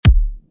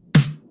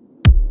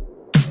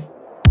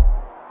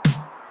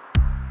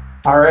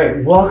All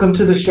right, welcome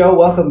to the show.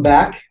 Welcome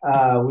back.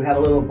 We had a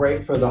little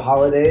break for the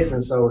holidays,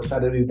 and so we're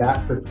excited to be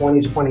back for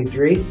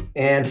 2023.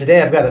 And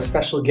today I've got a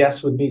special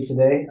guest with me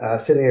today.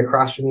 Sitting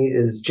across from me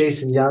is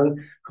Jason Junge,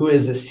 who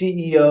is the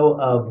CEO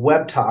of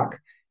WebToq.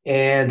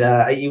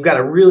 And you've got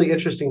a really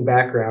interesting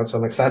background, so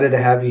I'm excited to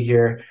have you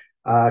here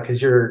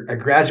because you're a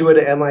graduate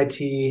at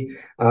MIT.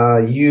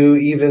 You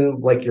even,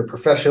 like your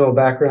professional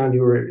background,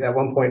 you were at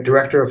one point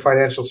director of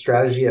financial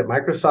strategy at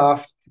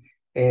Microsoft.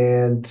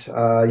 And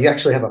you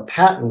actually have a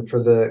patent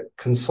for the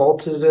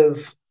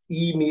consultative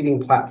e-meeting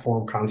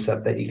platform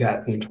concept that you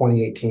got in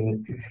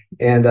 2018.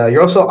 And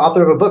you're also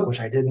author of a book, which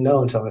I didn't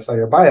know until I saw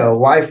your bio,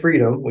 Why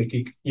Freedom, which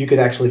you could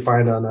actually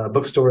find on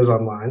bookstores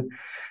online.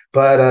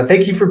 But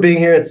thank you for being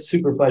here. It's a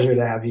super pleasure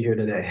to have you here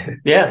today.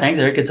 Yeah, thanks,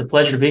 Eric. It's a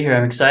pleasure to be here.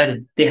 I'm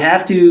excited. They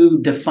have to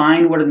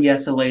define what are the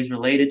SLAs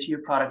related to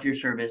your product, your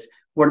service.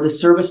 What are the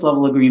service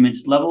level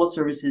agreements, level of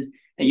services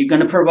that you're going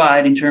to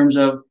provide in terms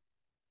of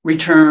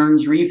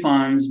returns,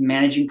 refunds,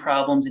 managing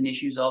problems and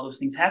issues. All those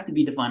things have to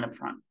be defined up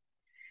front.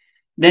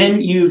 Then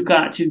you've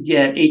got to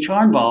get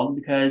HR involved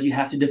because you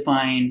have to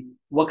define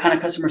what kind of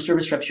customer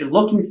service reps you're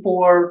looking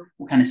for,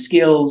 what kind of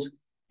skills.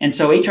 And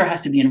so HR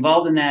has to be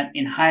involved in that,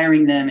 in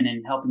hiring them and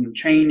in helping them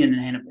train and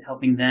then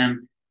helping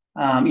them,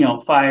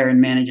 fire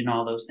and manage and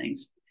all those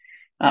things.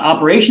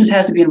 Operations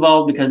has to be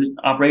involved because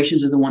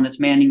operations is the one that's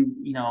manning,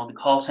 the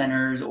call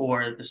centers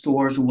or the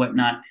stores or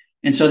whatnot.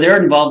 And so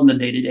they're involved in the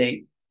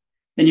day-to-day.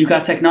 Then you've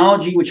got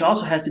technology, which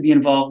also has to be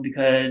involved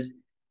because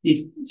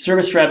these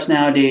service reps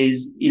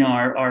nowadays,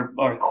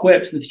 are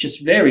equipped with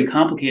just very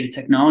complicated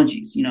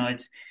technologies.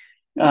 It's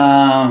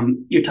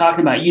you're talking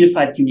about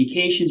unified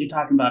communications, you're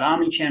talking about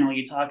omnichannel,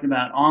 you're talking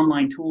about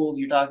online tools,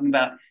 you're talking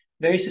about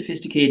very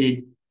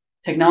sophisticated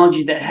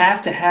technologies that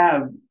have to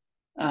have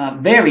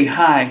very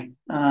high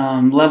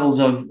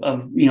levels of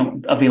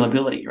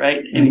availability, right?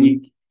 Mm-hmm. I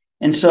mean,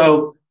 and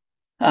so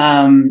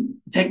the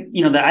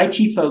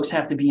IT folks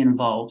have to be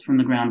involved from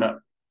the ground up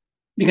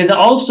because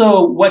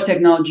also what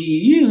technology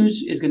you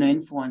use is going to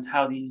influence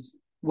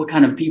what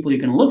kind of people you're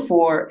going to look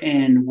for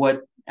and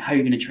how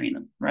you're going to train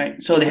them,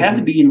 right? So they have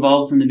to be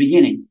involved from the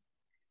beginning.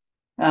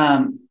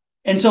 And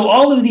so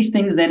all of these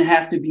things then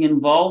have to be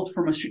involved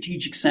from a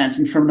strategic sense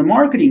and from the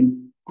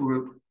marketing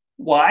group.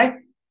 Why?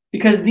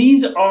 Because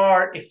these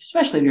are,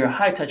 especially if you're a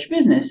high touch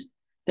business,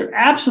 they're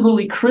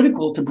absolutely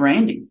critical to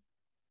branding.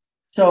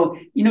 So,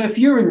 if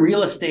you're in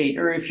real estate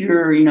or if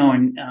you're,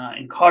 in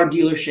car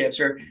dealerships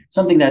or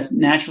something that's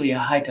naturally a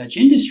high touch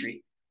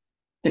industry,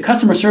 the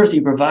customer service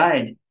you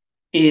provide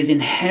is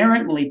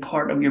inherently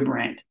part of your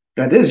brand.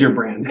 That is your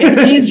brand. It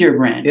is your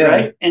brand, yeah.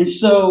 Right? And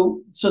so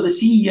the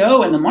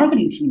CEO and the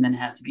marketing team then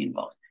has to be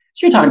involved.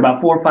 So you're talking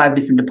about 4 or 5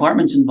 different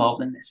departments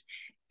involved in this.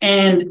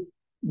 And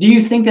do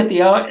you think that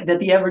they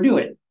ever do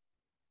it?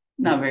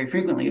 Not very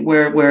frequently,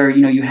 where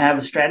you have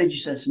a strategy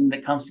system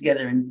that comes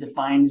together and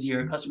defines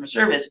your customer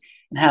service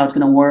and how it's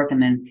going to work,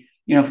 and then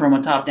from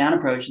a top-down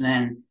approach,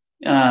 then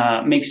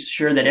makes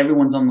sure that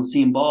everyone's on the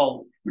same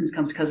ball when it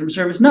comes to customer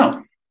service. No,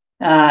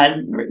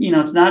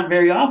 it's not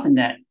very often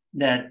that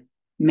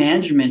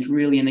management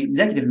really and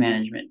executive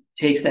management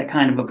takes that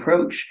kind of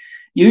approach.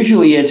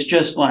 Usually, it's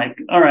just like,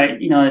 all right,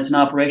 it's an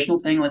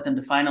operational thing. Let them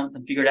define it, let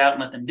them figure it out,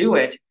 and let them do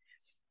it,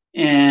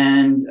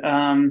 and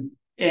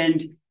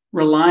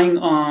relying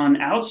on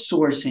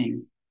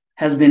outsourcing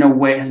has been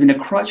a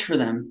crutch for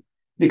them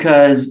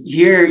because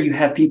here you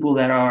have people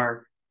that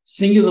are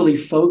singularly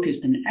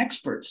focused and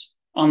experts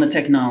on the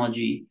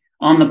technology,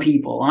 on the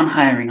people, on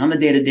hiring, on the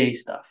day-to-day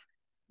stuff,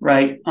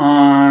 right?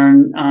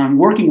 On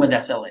working with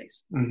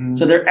SLAs. Mm-hmm.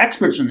 So they're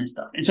experts on this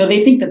stuff. And so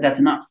they think that that's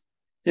enough.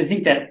 They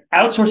think that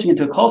outsourcing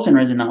into a call center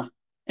is enough.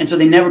 And so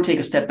they never take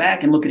a step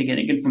back and look at it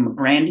again from a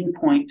branding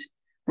point,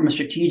 from a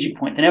strategic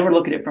point. They never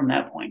look at it from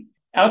that point.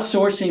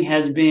 Outsourcing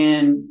has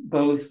been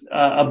both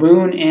a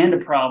boon and a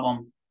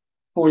problem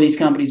for these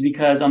companies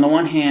because on the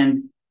one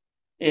hand,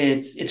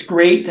 it's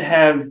great to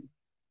have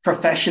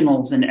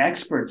professionals and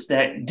experts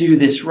that do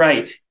this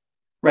right?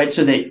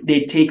 So that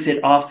it takes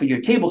it off of your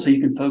table so you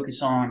can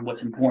focus on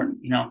what's important,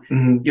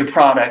 your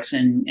products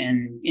and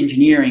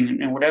engineering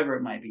and whatever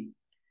it might be.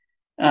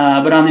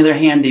 But on the other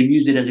hand, they've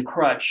used it as a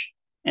crutch.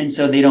 And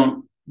so they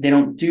don't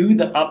do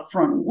the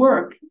upfront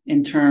work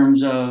in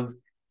terms of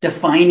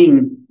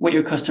defining what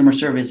your customer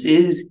service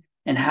is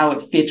and how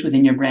it fits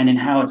within your brand and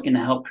how it's going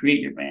to help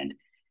create your brand.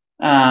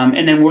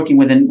 And then working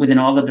within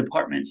all the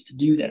departments to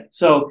do that.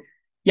 So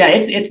yeah,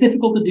 it's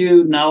difficult to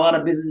do. Not a lot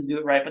of businesses do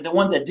it right, but the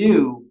ones that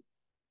do,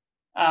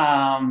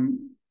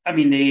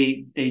 they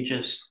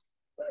just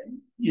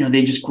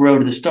grow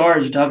to the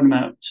stars. You're talking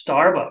about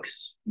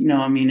Starbucks,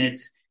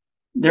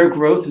 their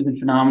growth has been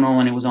phenomenal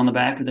and it was on the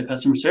back of their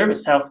customer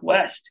service.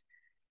 Southwest,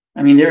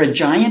 they're a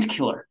giant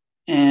killer.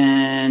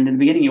 And in the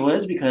beginning, it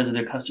was because of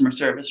their customer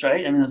service,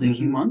 right? That was a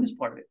humongous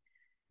part of it.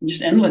 And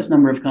just endless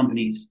number of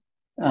companies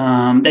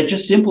that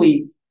just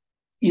simply,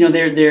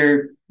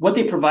 they're what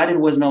they provided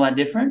wasn't all that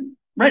different,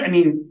 right?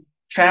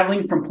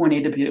 Traveling from point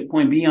A to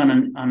point B on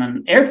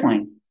an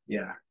airplane,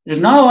 there's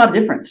not a lot of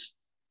difference.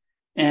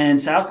 And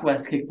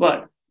Southwest kicked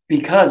butt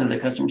because of their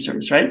customer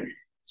service, right?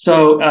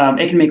 So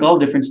it can make all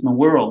the difference in the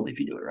world if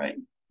you do it right.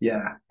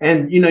 Yeah.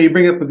 And you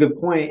bring up a good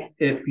point.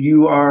 If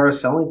you are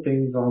selling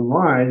things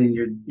online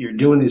and you're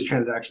doing these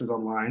transactions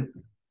online,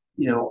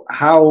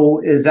 how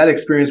is that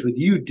experience with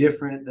you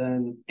different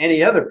than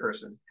any other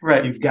person?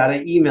 Right. You've got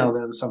to email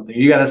them something.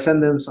 You got to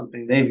send them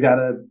something. They've got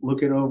to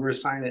look it over,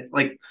 sign it.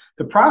 Like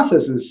the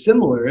process is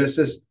similar. It's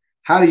just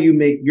how do you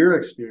make your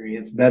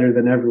experience better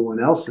than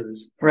everyone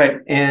else's? Right.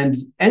 And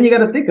you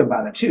got to think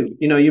about it too.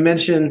 You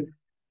mentioned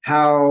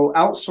how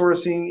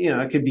outsourcing,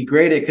 it could be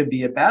great. It could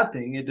be a bad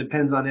thing. It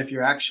depends on if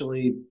you're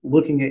actually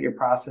looking at your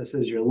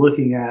processes, you're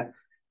looking at,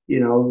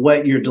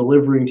 what you're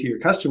delivering to your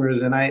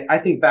customers. And I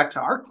think back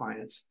to our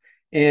clients,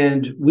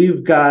 and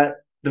we've got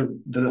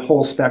the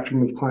whole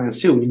spectrum of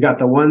clients too. We've got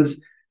the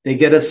ones, they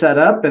get us set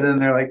up and then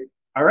they're like,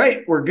 all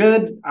right, we're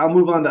good. I'll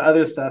move on to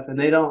other stuff. And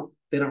they don't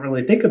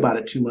really think about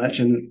it too much.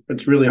 And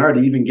it's really hard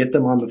to even get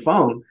them on the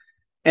phone.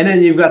 And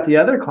then you've got the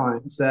other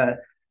clients that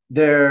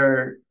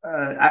they're,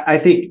 I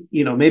think,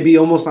 maybe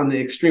almost on the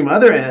extreme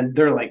other end,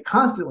 they're like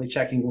constantly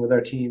checking with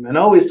our team and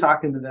always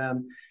talking to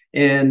them.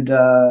 And,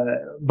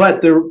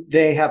 but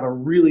they have a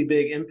really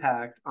big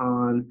impact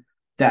on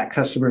that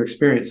customer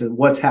experience and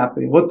what's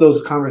happening, what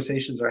those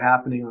conversations are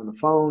happening on the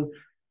phone,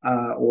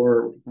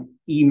 or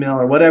email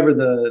or whatever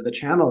the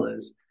channel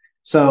is.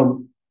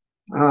 So,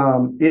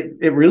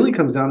 it really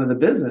comes down to the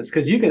business,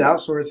 because you could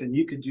outsource and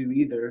you could do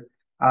either.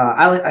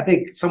 I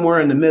think somewhere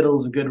in the middle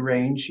is a good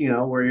range,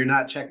 where you're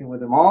not checking with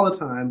them all the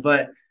time.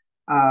 But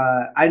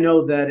I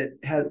know that it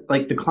has,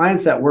 like, the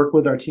clients that work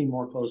with our team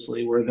more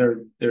closely, where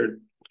they're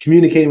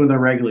communicating with them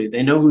regularly.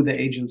 They know who the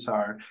agents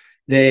are.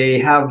 They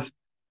have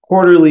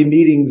quarterly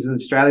meetings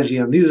and strategy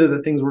on these are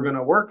the things we're going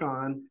to work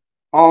on,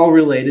 all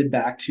related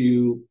back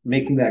to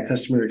making that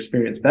customer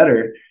experience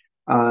better.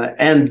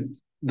 And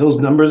those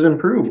numbers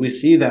improve. We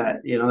see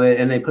that,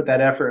 and they put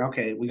that effort.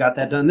 Okay, we got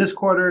that done this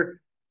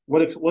quarter.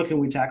 What can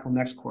we tackle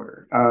next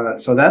quarter?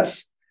 So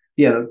that's,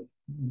 the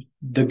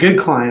good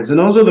clients. And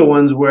those are the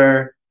ones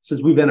where,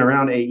 since we've been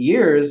around 8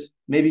 years,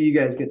 maybe you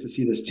guys get to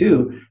see this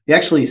too. You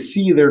actually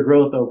see their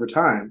growth over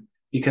time,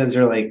 because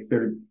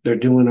they're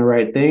doing the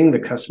right thing. The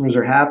customers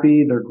are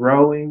happy, they're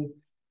growing.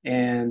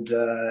 And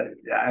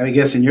I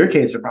guess in your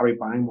case, they're probably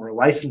buying more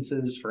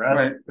licenses. For us,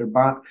 right,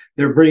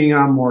 they're bringing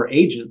on more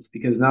agents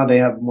because now they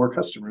have more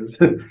customers.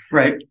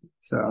 Right.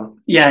 So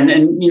yeah,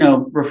 and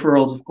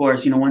referrals, of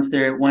course. Once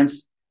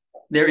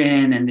they're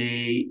in and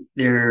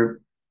they're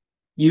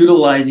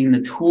utilizing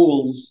the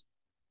tools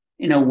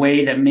in a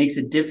way that makes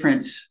a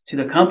difference to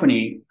the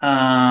company,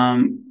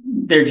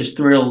 they're just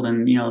thrilled,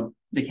 and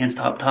they can't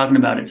stop talking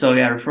about it. So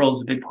yeah, referrals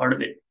is a big part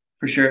of it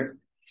for sure.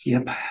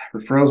 Yep,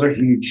 referrals are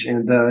huge.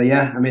 And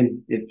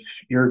if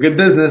you're a good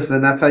business,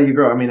 then that's how you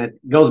grow.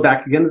 It goes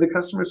back again to the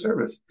customer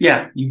service.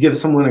 Yeah, you give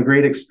someone a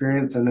great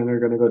experience, and then they're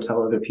going to go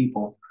tell other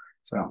people.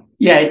 So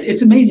yeah,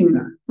 it's amazing,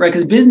 right?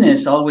 Because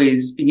business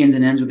always begins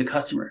and ends with the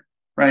customer,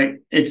 right?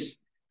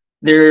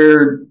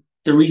 They're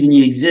the reason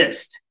you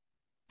exist,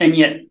 and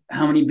yet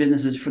how many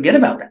businesses forget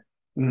about that?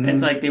 Mm-hmm.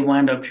 It's like they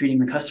wind up treating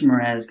the customer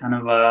as kind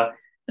of a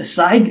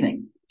side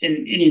thing, and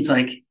it's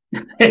like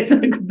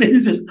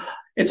businesses.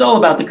 It's all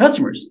about the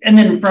customers. And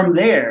then from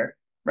there,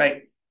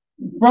 right,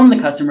 from the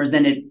customers,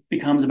 then it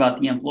becomes about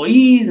the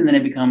employees, and then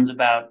it becomes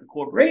about the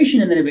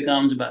corporation, and then it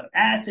becomes about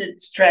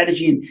asset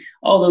strategy and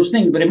all those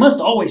things. But it must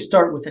always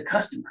start with the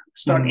customer,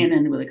 start and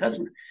end with a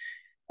customer.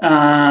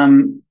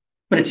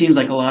 But it seems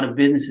like a lot of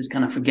businesses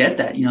kind of forget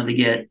that.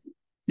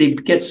 They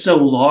get so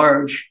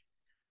large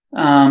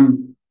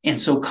and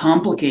so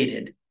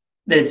complicated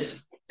that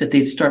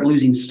they start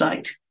losing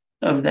sight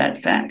of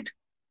that fact.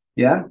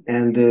 Yeah,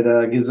 and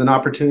it gives an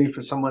opportunity for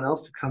someone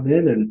else to come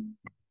in and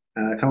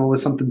come up with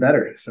something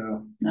better.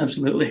 So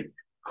absolutely.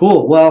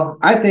 Cool. Well,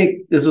 I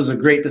think this was a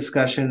great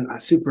discussion. I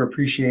super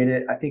appreciate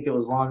it. I think it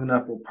was long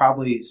enough. We'll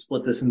probably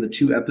split this into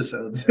 2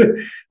 episodes.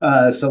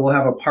 So we'll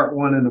have a part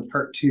 1 and a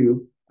part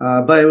 2.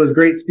 But it was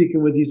great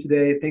speaking with you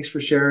today. Thanks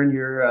for sharing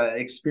your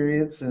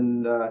experience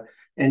and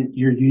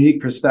your unique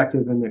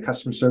perspective in the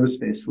customer service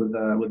space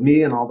with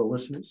me and all the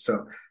listeners.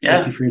 So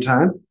Thank you for your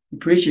time.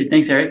 Appreciate it.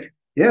 Thanks, Eric.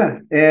 Yeah.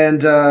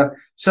 And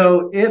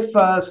so if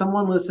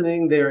someone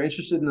listening, they're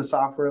interested in a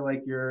software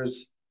like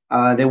yours,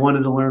 they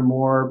wanted to learn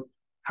more,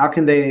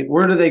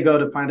 where do they go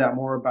to find out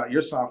more about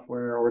your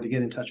software or to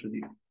get in touch with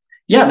you?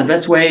 Yeah, the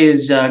best way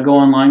is go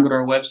online, go to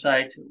our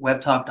website,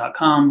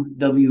 webtoq.com,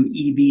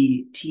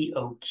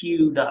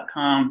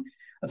 WEBTOQ.com.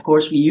 Of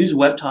course, we use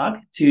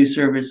WebToq to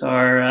service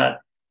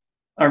our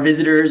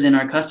visitors and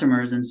our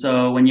customers. And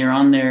so when you're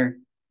on there,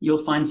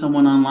 you'll find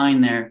someone online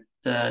there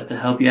to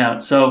help you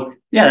out. So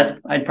yeah,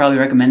 I'd probably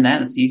recommend that.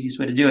 That's the easiest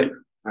way to do it.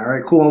 All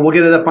right, cool. And we'll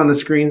get it up on the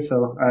screen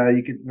so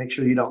you can make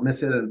sure you don't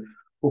miss it. And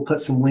we'll put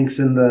some links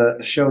in the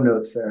show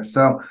notes there.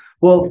 So,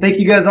 well, thank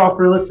you guys all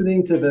for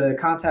listening to the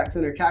Contact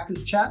Center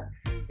Cactus Chat.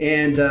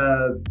 And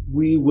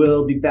we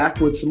will be back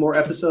with some more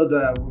episodes.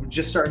 We're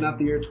just starting out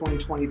the year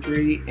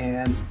 2023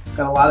 and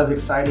got a lot of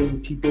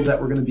exciting people that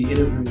we're going to be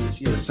interviewing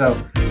this year.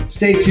 So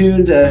stay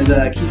tuned and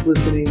keep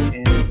listening.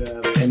 And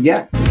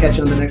we'll catch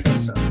you on the next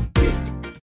episode.